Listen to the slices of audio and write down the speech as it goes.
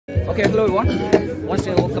Okay, hello everyone. Once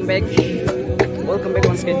again, welcome back. Welcome back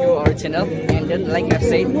once again to our channel. And then, like I've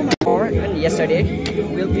said before, even yesterday,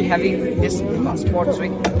 we'll be having this sports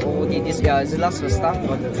week. This is the last stuff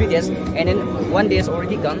for 3 days, and then 1 day is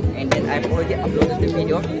already gone. And then I've already uploaded the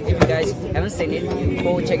video. If you guys haven't seen it,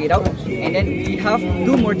 go check it out. And then we have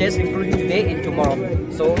 2 more days, including today and tomorrow.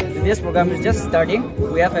 So this program is just starting.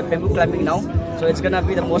 We have a bamboo climbing now. So it's gonna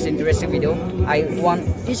be the most interesting video. I want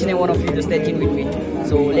each and every one of you to stay tuned with me.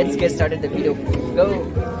 So let's get started the video. Go!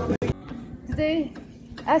 Today,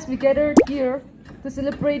 as we gathered here to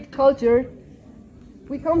celebrate culture,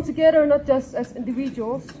 we come together not just as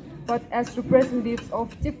individuals, but as representatives of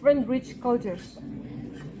different rich cultures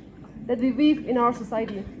that we weave in our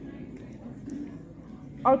society.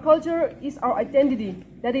 Our culture is our identity,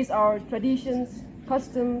 that is our traditions,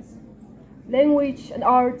 customs, language and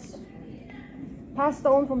arts, passed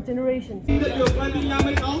down from generations. This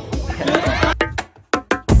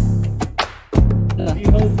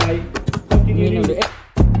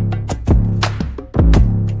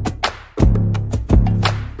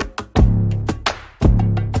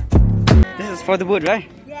is for the boat, right?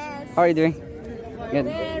 Yes. How are you doing? Good.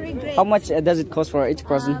 Very great. How much does it cost for each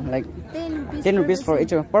person? Like 10 rupees for each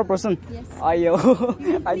per person? Yes. Ayo,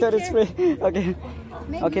 I thought it's free. Okay.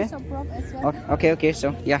 Maybe Okay. some prop as well. Okay.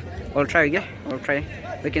 So yeah, we'll try. Yeah, we'll try.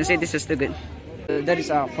 We can say this is still good. That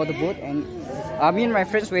is for the boat, and me and my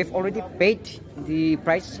friends, we've already paid the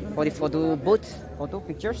price for the photo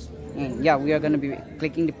pictures, and yeah, we are gonna be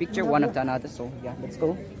clicking the picture one after another. So yeah, let's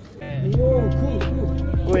go.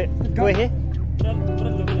 Go ahead.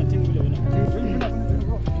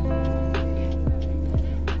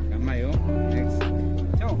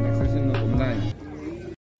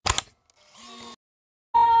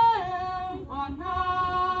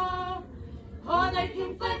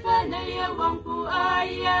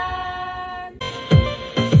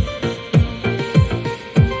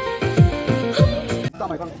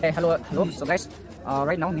 Hey, hello. So guys,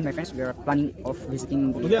 right now me and my friends, we are planning of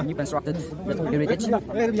visiting the new constructed heritage. Like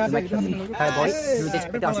heritage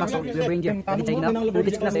so we're going there. Heritage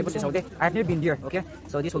I've never been there. Okay,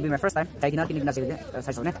 so this will be my first time.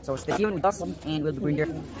 So stay tuned with us, and we'll be going there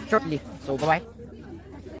shortly. So bye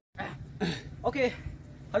bye. Okay,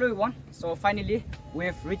 hello everyone. So finally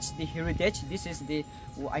we've reached the heritage. This is the,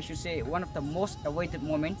 I should say, one of the most awaited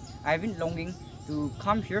moment. I've been longing to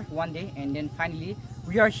come here one day, and then finally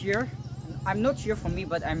we are here. I'm not here for me,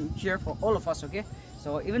 but I'm here for all of us. Okay,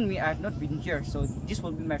 so even me, I have not been here, so this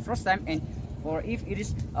will be my first time. And or if it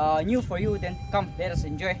is new for you, then come, let us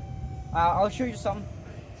enjoy. I'll show you some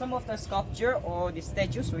of the sculpture or the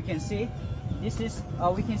statues. We can see this is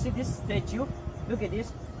we can see this statue. Look at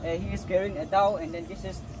this. He is carrying a dao, and then this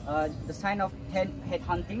is the sign of head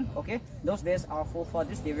hunting. Okay, those days our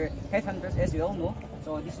forefathers, they were headhunters, as you all know.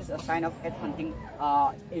 So this is a sign of head hunting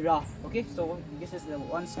era. Okay, so this is the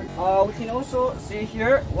one sign. We can also see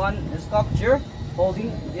here one sculpture holding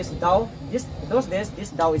this dao. Those days this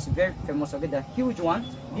dao is very famous. Okay, the huge one.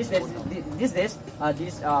 This is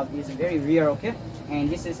very rare. Okay, and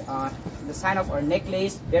this is the sign of our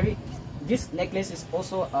necklace. This necklace is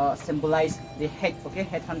also symbolize the head, okay,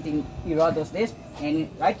 head hunting era those days. And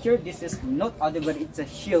right here, this is not other, but it's a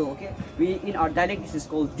shield. Okay, we in our dialect this is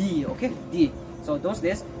called D. Okay, D. So those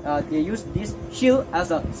days they use this shield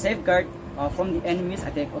as a safeguard from the enemy's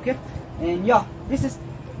attack. Okay, and yeah, this is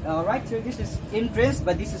right here. This is entrance,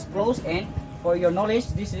 but this is closed. And for your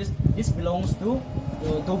knowledge, this belongs to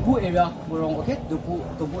the Tobu area, Murong. Okay,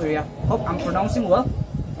 Tobu area. Hope I'm pronouncing well.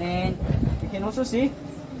 And you can also see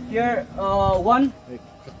here one,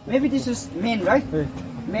 maybe this is main, right?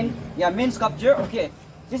 Main sculpture. Okay,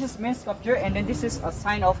 this is main sculpture, and then this is a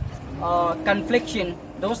sign of confliction.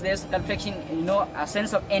 Those days, confliction, you know, a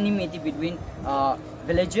sense of enmity between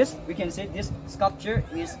villages. We can say this sculpture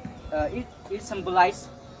is it symbolizes,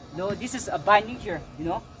 though this is a binding here, you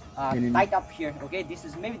know, tied up here. Okay, this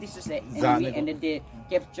is the enemy, and then they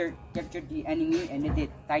captured the enemy, and then they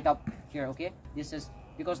tied up here. Okay, this is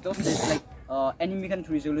because those days, like enemy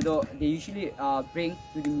countries, they usually bring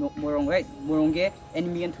to the Morong, right? Moronge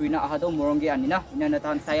enemy country na ahado Moronge anina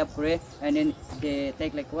inanatan tie up kore, and then they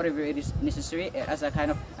take like whatever it is necessary as a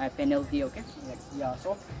kind of penalty. Okay, yeah.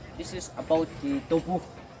 So this is about the Tobu,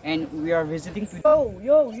 and we are visiting to.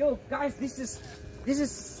 Yo, guys, this is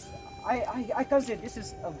I can say this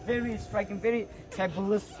is a very striking, very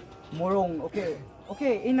fabulous Morong. Okay.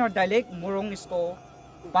 In our dialect, Morong is called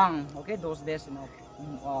Bang. Okay, those days, you know.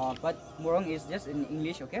 But Morong is just in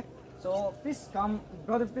English. Okay, so please come,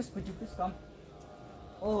 brother. Could you please come?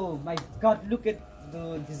 Oh my God! Look at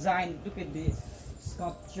the design. Look at the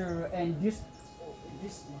sculpture, and this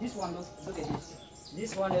one. Look at this.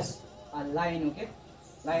 This one is a lion, okay?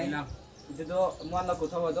 Lion. Ito do mo la ko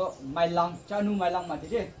thawa do mailang chanu mailang ma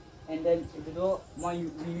de. And then ito do we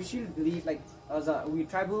usually believe like as we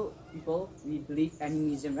tribal people we believe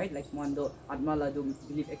animism, right? Like mo do atma la do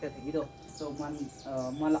believe ekta thagi do. So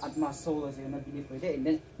mala atma soul as na believe with it. And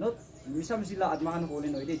then not wisam sila atma kan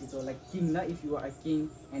holen oide dito like king na, if you are a king,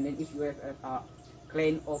 and then if you have a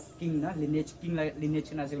clan of king na lineage, king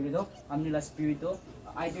lineage na siguro do amnila spirito,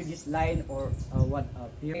 either this lion or what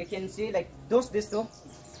you can see like those this though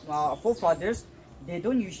forefathers, they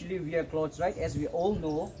don't usually wear clothes, right, as we all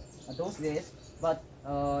know those days. But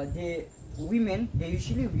the women, they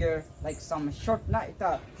usually wear like some short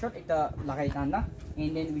ita lagay na,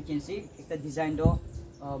 and then we can see ita design do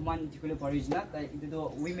man particular original like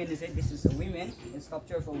ito women is it, this is a women, a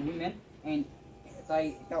sculpture for women, and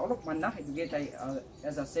ita olok man na ito get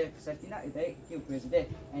as a safety na ita cute president.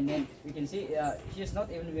 And then we can see she is not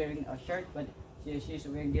even wearing a shirt, but she is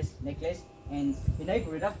wearing this necklace, and hinay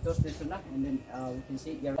ko rin those this na. And then we can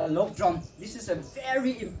see a log drum. This is a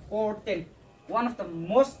very important, one of the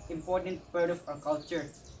most important part of our culture,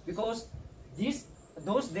 because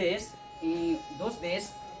those days, you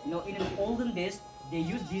know, in the olden days, they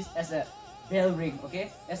use this as a bell ring, okay,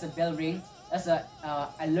 as a bell ring, as a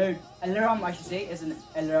alarm, I should say, as an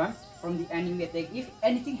alarm from the enemy attack. If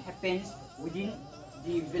anything happens within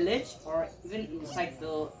the village or even inside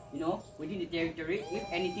the, you know, within the territory, if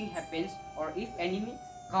anything happens or if enemy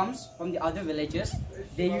comes from the other villages,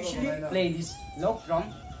 they usually play this log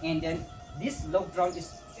drum. And then this log drum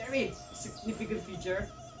is very significant feature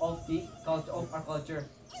of the culture of our culture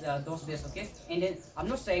those days, okay. And then I'm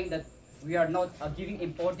not saying that we are not giving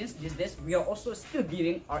importance these days. We are also still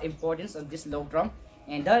giving our importance on this log drum,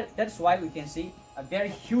 and that's why we can see a very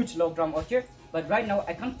huge log drum out here. But right now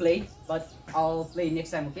I can't play, but I'll play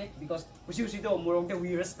next time, okay? Because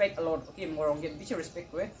we respect a lot, okay? We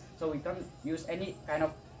respect, right? So we can't use any kind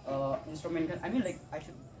of instrument. I mean, like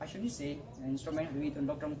I shouldn't say instrument. We don't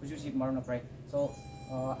log drum right? So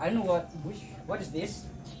I don't know what is this?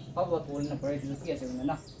 How about holding up right?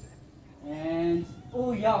 And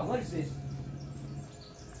oh yeah, what is this?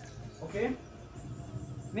 Okay,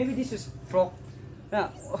 maybe this is frog.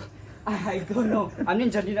 I don't know.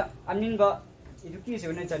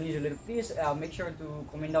 Please make sure to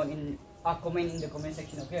comment down in the comment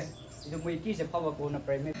section, okay?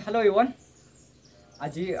 Hello everyone.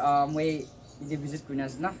 Aji my visit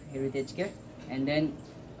Richness heritage care, and then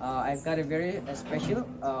I've got a very special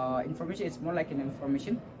information. It's more like an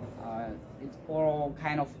information. It's all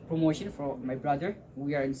kind of promotion for my brother.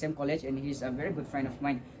 We are in the same college, and he's a very good friend of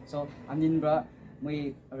mine. So bra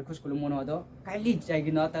my request kulumono ado kindly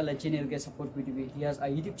jaginata la channel ke support kudibi. He has a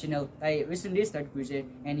YouTube channel. I recently started kuje,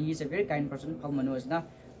 and he is a very kind person. Palmanos na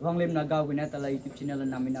wanglem na gaw ginata la YouTube channel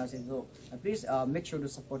namin na. So please make sure to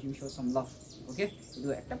support him, show some love. Okay,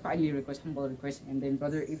 do a kindly request, humble request. And then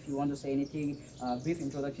brother, if you want to say anything, brief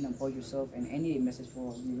introduction about yourself and any message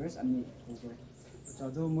for viewers, I'm over. So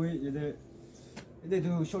moi ide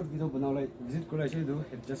do short video banao lai visit ko lai se do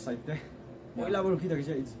just site te moila bor ki da ke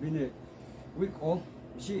it's been a week all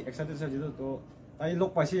she excited sa jido to tai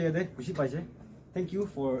lok pa se de kushi pa se. Thank you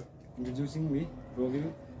for introducing me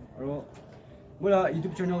blogging aro mola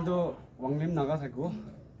YouTube channel do wanglem naga thako,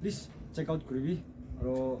 please check out kuribi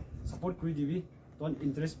aro support kuri dibi ton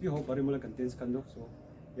interest bi ho pare mola contents kan do. So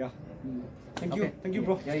yeah, thank you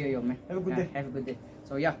bro. Yeah man, have a good day. Have a good day.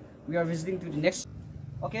 So yeah, we are visiting to the next.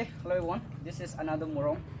 Okay, hello everyone. This is another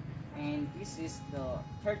morong, and this is the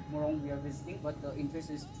third morong we are visiting, but the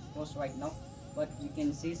interest is closed right now. But we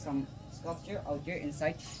can see some sculpture out there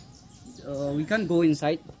inside. We can't go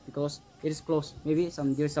inside because it is closed. Maybe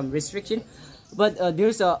there's some restriction, but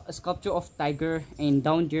there's a sculpture of tiger, and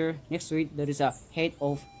down there next to it there is a head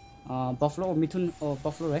of buffalo or mithun or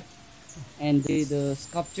buffalo, right? And the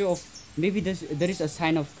sculpture of maybe there is a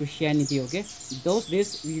sign of Christianity, okay? Those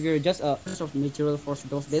days we were just a force of natural force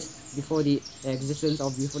those days before the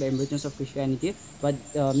emergence of Christianity. But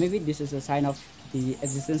maybe this is a sign of the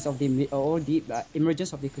existence of the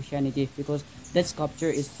emergence of the Christianity, because that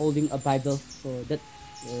sculpture is holding a Bible, so that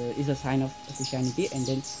is a sign of Christianity. And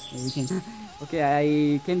then we can okay,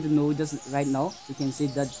 I came to know just right now. You can see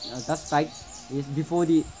that that side is before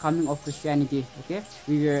the coming of Christianity, okay?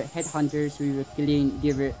 We were headhunters, we were killing,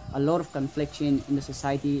 there were a lot of confliction in the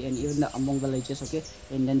society and even among villages, okay?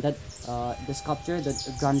 And then that the sculpture that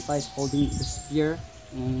grandpa is holding the spear,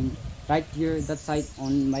 and right here, that side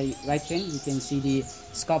on my right hand, you can see the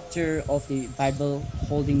sculpture of the Bible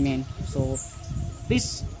holding man. So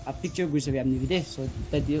please a picture group of video. So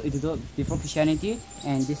that it do before Christianity,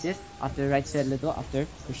 and this is after right side little after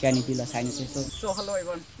Christianity la sign. So hello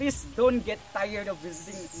everyone. Please don't get tired of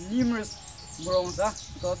visiting numerous morongs,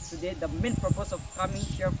 because today the main purpose of coming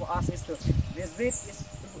here for us is to visit, is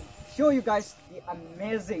to show you guys the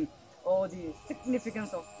amazing or the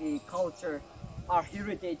significance of the culture, our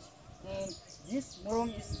heritage. And this morong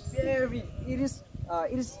is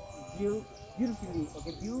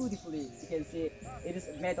beautifully, you can see it is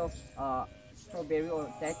made of strawberry or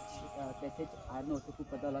that I don't know to cook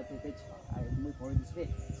I move for this way.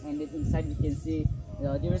 And then inside you can see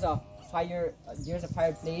there is a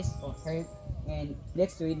fireplace or herb, and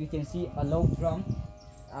next to it we can see a log drum,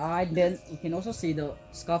 and then you can also see the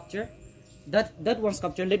sculpture. That one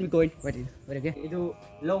sculpture, let me go in. Wait again. Itu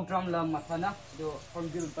log drum la matana, the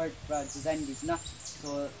hornbill bird design this na.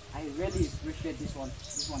 So I really appreciate this one.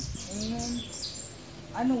 And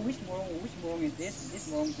I know which morong is this. This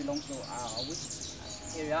morong belongs to which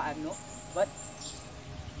area I don't know. But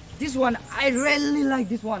this one I really like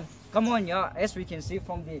this one. Come on, yeah. As we can see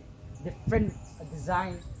from the different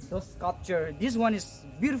design, those sculpture. This one is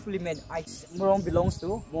beautifully made. Morong belongs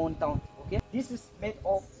to Mon Town. Okay. This is made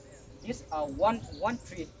of this one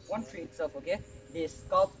tree itself. Okay, they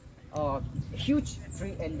sculpt a huge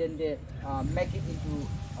tree and then they make it into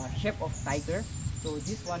a shape of tiger. So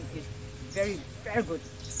this one is very good.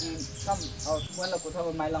 And some so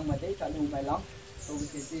we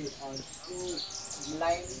can see two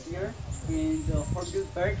lines here, and the hornbill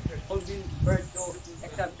bird. So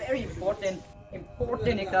it's a very important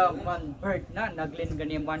one bird na naglin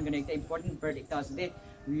ganyan important bird today.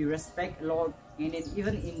 We respect a lot, and then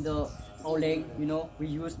even in the Oleng, you know, we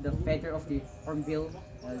use the feather of the hornbill.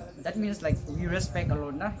 That means like we respect a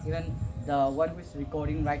lot, na. Even the one who is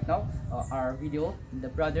recording right now our video, the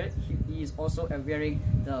brother, he is also wearing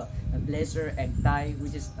the blazer and tie,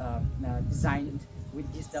 which is designed with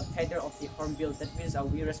the feather of the hornbill. That means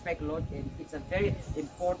we respect a lot, and it's a very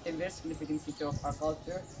important, very significant feature of our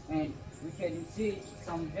culture. And we can see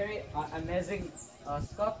some very amazing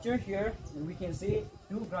sculpture here. We can see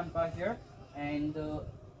two grandpa here, and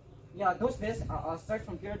yeah, those days, I'll start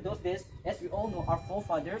from here. Those days, as we all know, our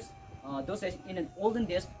forefathers, those days in the olden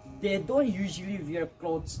days, they don't usually wear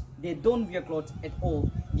clothes. They don't wear clothes at all.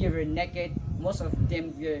 They were naked. Most of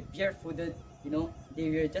them were barefooted. You know,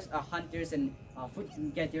 they were just hunters and food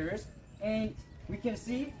gatherers. And we can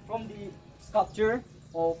see from the sculpture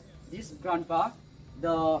of this grandpa,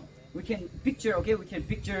 we can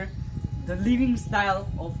picture the living style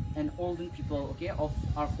of an olden people, okay, of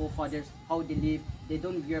our forefathers, how they live. They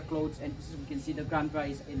don't wear clothes, and this is, we can see the grandpa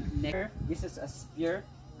is in neck. This is a spear.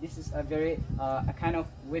 This is a very a kind of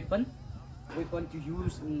weapon to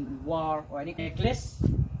use in war or any necklace.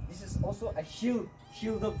 This is also a shield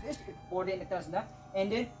of very important.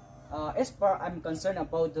 And then as far I'm concerned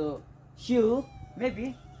about the shield,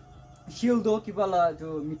 maybe shield do kibala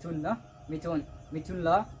to mitun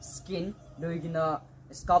la skin do gina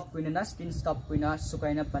sculpt kuina skin sculpt kuina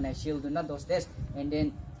sukaina pana shield na those days. And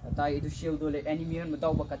then tayo ito shield le enemy yun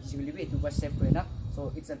mataw ba katisibili ito ba safe kuina.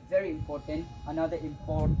 So it's a very important, another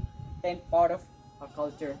important part of our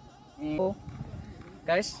culture. And so,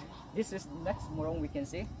 guys, this is the next morong we can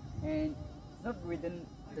see, and it's not written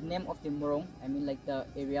the name of the morong, I mean like the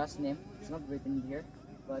area's name, it's not written here,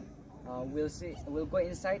 but we'll see. We'll go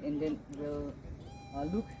inside and then we'll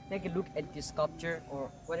take a look at the sculpture or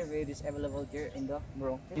whatever it is available here in the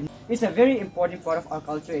morong. It's a very important part of our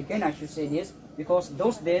culture. Again, I should say this because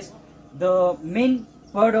those days the main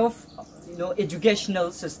part of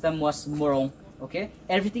educational system was morong. Okay,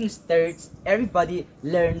 everything starts, everybody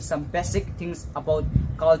learns some basic things about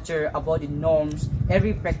culture, about the norms,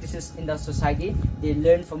 every practices in the society they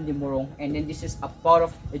learn from the morong. And then this is a part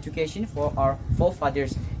of education for our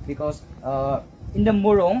forefathers, because in the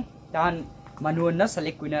morong tan manuan na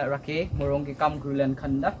salikuna rake morong ke kam grulan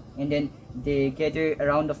khanda, and then they gather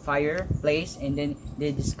around the fireplace and then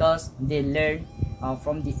they discuss, they learn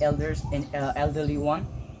from the elders and elderly one,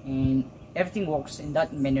 and everything works in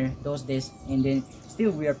that manner those days. And then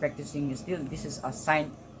still we are practicing. Still this is a sign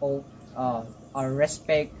of our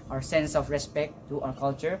respect, our sense of respect to our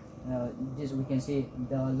culture. This we can see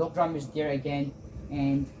the log drum is there again,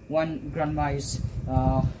 and one grandma is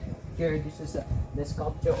here. This is the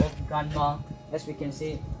sculpture of grandma. As we can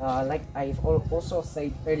see, like I've also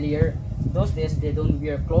said earlier, those days they don't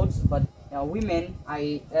wear clothes, but women,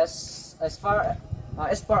 as far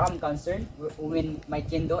I'm concerned, women my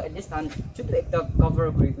kendo at this time should like the cover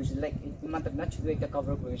like matag na should like the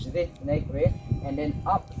cover like and then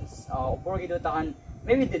up opor gido taan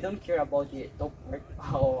maybe they don't care about the top part.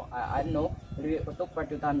 Oh, I don't know. The top part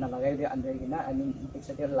to tan na lagay the under gina. I mean,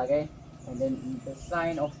 lagay, and then the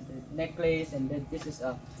sign of the necklace, and then this is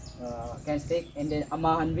a candlestick, and then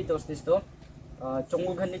amahan bitos this to.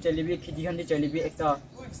 Chongu khandi chalibi, khidi khandi chalibi, ekta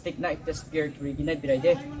stick na ekta spear to regina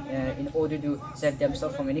birade in order to save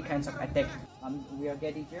themselves from any kinds of attack. We are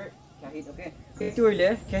getting here. Kahit, okay.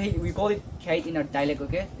 Kahit, we call it kahit in our dialect,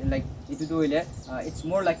 okay. Like itu duile. It's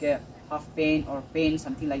more like a half pain or pain,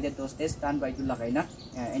 something like that. Those days done by itu lagay na.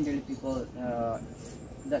 Elderly people,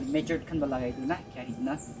 the matured kan balagay itu na kahit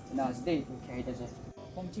na. Na today kahit as a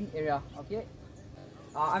Pomching area, okay.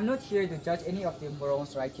 I'm not here to judge any of the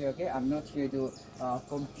morongs right here, okay. I'm not here to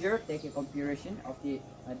take a comparison of the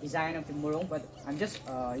design of the morong, but I'm just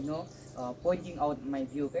pointing out my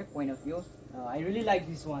view, okay, point of view. I really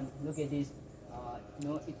like this one. Look at this.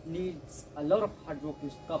 It needs a lot of hard work to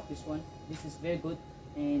sculpt this one. This is very good,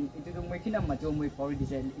 and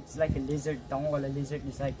it's like a lizard, a lizard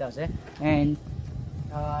is like that, eh? And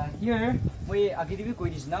here we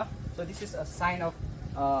so this is a sign of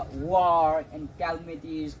war and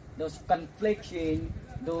calamities, those confliction,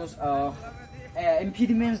 those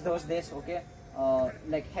impediments those days, okay.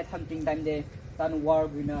 Like head hunting time they tan war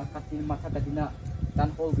gina katin mata katina tan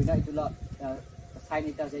hole gina itula sign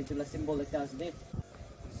it as itula symbol it as they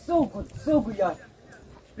so good yeah.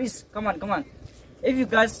 Please come on, if you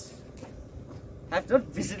guys have not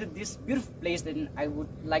visited this beautiful place, then I would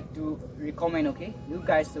like to recommend, okay, you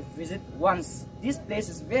guys to visit once. This place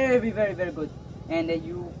is very good, and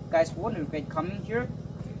you guys won't regret coming here,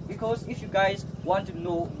 because if you guys want to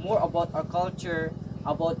know more about our culture,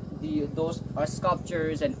 about those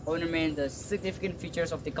sculptures and ornaments, the significant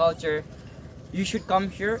features of the culture, you should come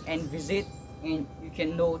here and visit, and you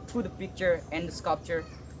can know through the picture and the sculpture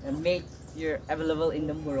made here available in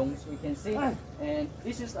the morong. So you can see, and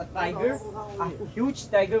this is a tiger, a huge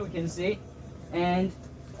tiger we can see, and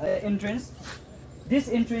entrance. This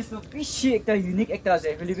entrance to fishy ekta unique ekta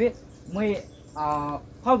ase really moi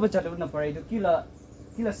phaba chalo na pare do kila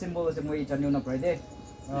symbol ase moi janyo na pare de.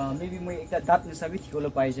 Maybe moi ekta dat ni sabi thikolo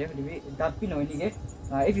pai je really dat pin hoini ge.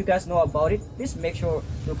 If you guys know about it, please make sure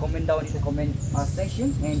to comment down in the comment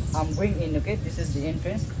section, and I'm going in, okay. This is the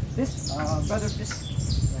entrance. This brother, this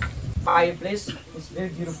fireplace is very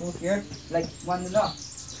beautiful here. Like one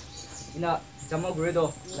Jamal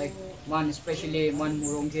Guredo, like one especially one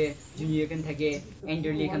Morongke, junior can take,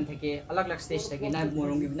 elderly can take, alag stage take, na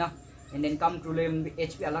Morongi na, and then come to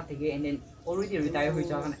HP alag take, and then already retire which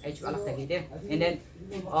are HP alag take, and then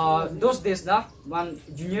those days na one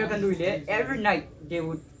junior can do it every night. They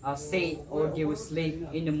would stay or they would sleep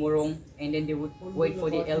in the Morong, and then they would wait for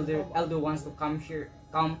the elder ones to come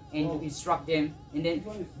and to instruct them, and then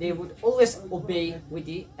they would always obey with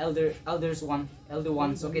the elder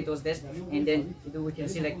ones, okay, those days. And then we can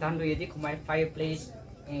see like Tando Yedik, my fireplace,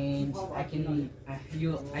 and I can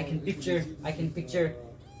picture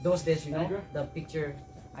those days, the picture.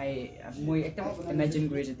 I imagine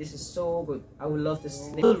great. This is so good. I would love this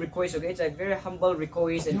little request, okay. It's a very humble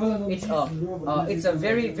request, and it's a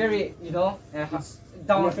very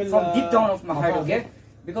down from deep down of my heart, okay.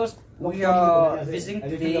 Because we are visiting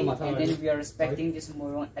today, and then we are respecting this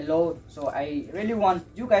morong alone. So I really want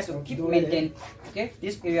you guys to keep maintain, okay,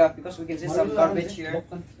 this area, because we can see some garbage here.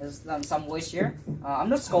 There's some waste here. I'm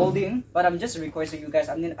not scolding, but I'm just requesting you guys.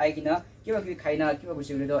 I mean,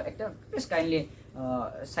 please kindly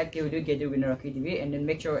side ke video get the winner and then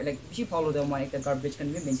make sure like she follow the one the garbage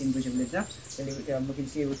can be maintained. So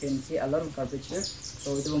we can see a lot of garbage here.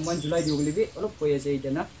 So the one July you will be all of we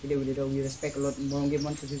respect a lot more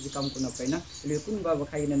one to come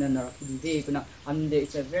and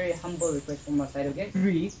it's a very humble request from my side, okay.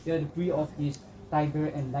 The three of this tiger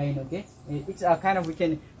and lion, okay. It's a kind of we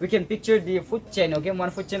can picture the food chain, okay.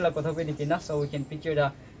 One food chain like so we can picture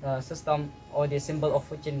the system or the symbol of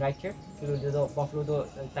food chain right here. Buffalo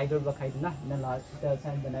tiger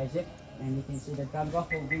and you can see the Ganga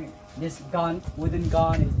holding this gun, wooden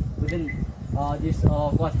wooden this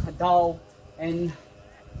dao, and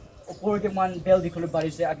for the man bell the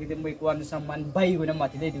baris akidem week one someone buy guna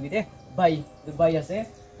matide do buy the bias,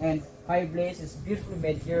 and fireplace is beautifully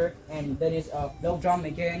made here, and there is a log drum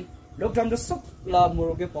again. Log drum the soup la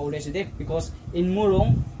muroge powder because in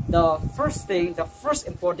Murong the first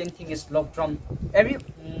important thing is log drum. Every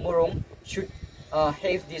Murong should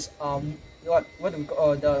have this what we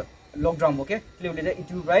call the log drum okay clearly the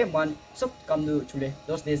itu right man sub come to chule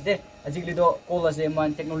those days de ajigli do call as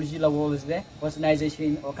man technology level is there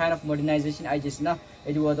personalization or kind of modernization I just na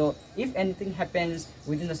edu if anything happens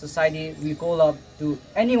within the society we call up to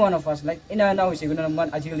any one of us like in now is gonna man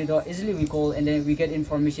ajigli do easily we call and then we get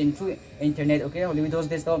information through internet okay only with those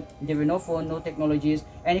days though there were no phone no technologies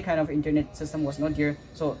any kind of internet system was not here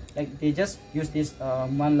so like they just use this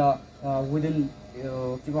manla within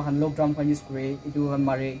people can log drum can use gray itu kan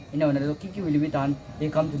mare ina wana kiki will be done they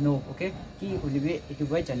come to know okay ki will be itu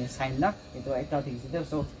by chane sign na itu ekta thing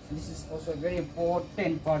so this is also a very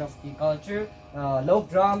important part of the culture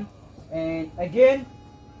log drum and again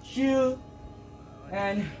shoe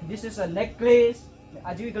and this is a necklace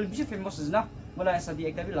ajikal bishi famous is na mala asa di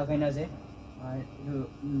ekta bi lagaina je itu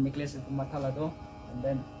necklace mathala do and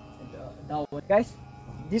then guys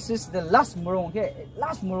this is the last morong okay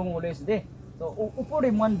last morong always there so upor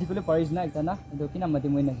man dikole paris na ekta na edo kina mate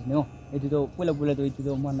moi na no edu do pula do itu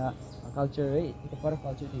do mana culture it part of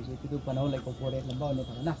culture is it do panau like upor lamba ne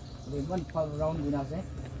thana na the one fall around wina se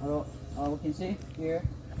aro we can see here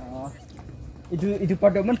itu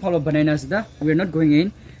part of man follow banana da we are not going in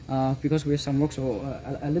because we have some work so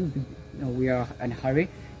a little bit we are in a hurry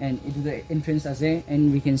and into the entrance as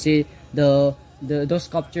and we can see the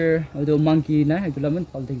sculpture of the monkey na itu laman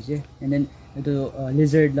fall things and then the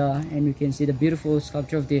lizard la and we can see the beautiful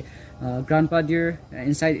sculpture of the grandpa deer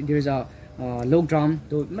inside there's a log drum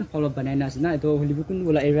to man follow bananas na to holibukun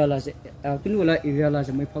wala area la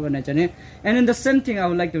mai follow na chane and then the same thing I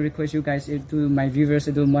would like to request you guys to my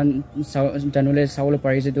viewers to man janule saul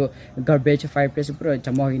paris to garbage fireplace pura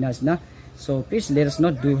jama hoina na so please let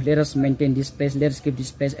us maintain this place, let us keep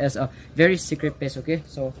this place as a very secret place okay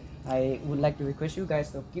so I would like to request you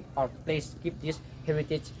guys to keep our place, keep this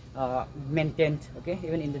heritage maintained, okay,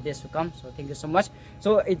 even in the days to come. So thank you so much.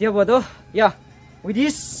 So yeah, with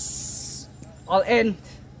this, I'll end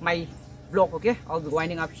my vlog, okay. I'll be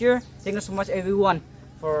winding up here. Thank you so much, everyone,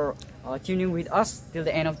 for tuning with us till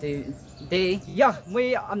the end of the day. Yeah,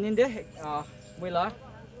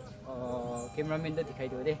 cameraman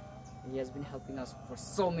he has been helping us for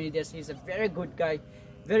so many days. He's a very good guy,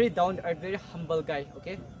 very down to earth, very humble guy,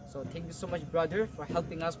 okay. So thank you so much, brother, for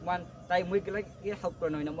helping us. One time we like get help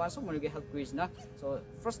so many get help na. So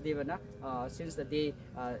first day na since the day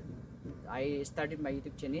I started my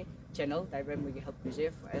YouTube channel I we get help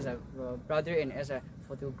as a brother and as a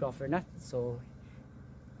photographer na. So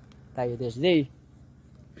tayo this day.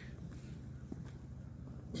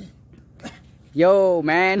 Yo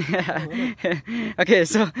man. Okay,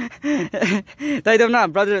 so tayo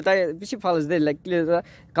na brother tayo bishi follows there like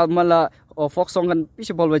kalmala or folk song and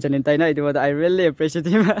bishi ball wajan tayo na ito I really appreciate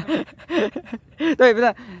him. Tayo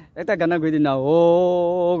pita ekta gana gudi na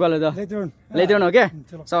oh galada later on okay.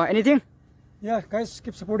 So anything? Yeah guys,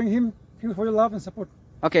 keep supporting him. Thank you for your love and support.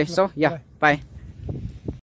 Okay, so yeah, bye.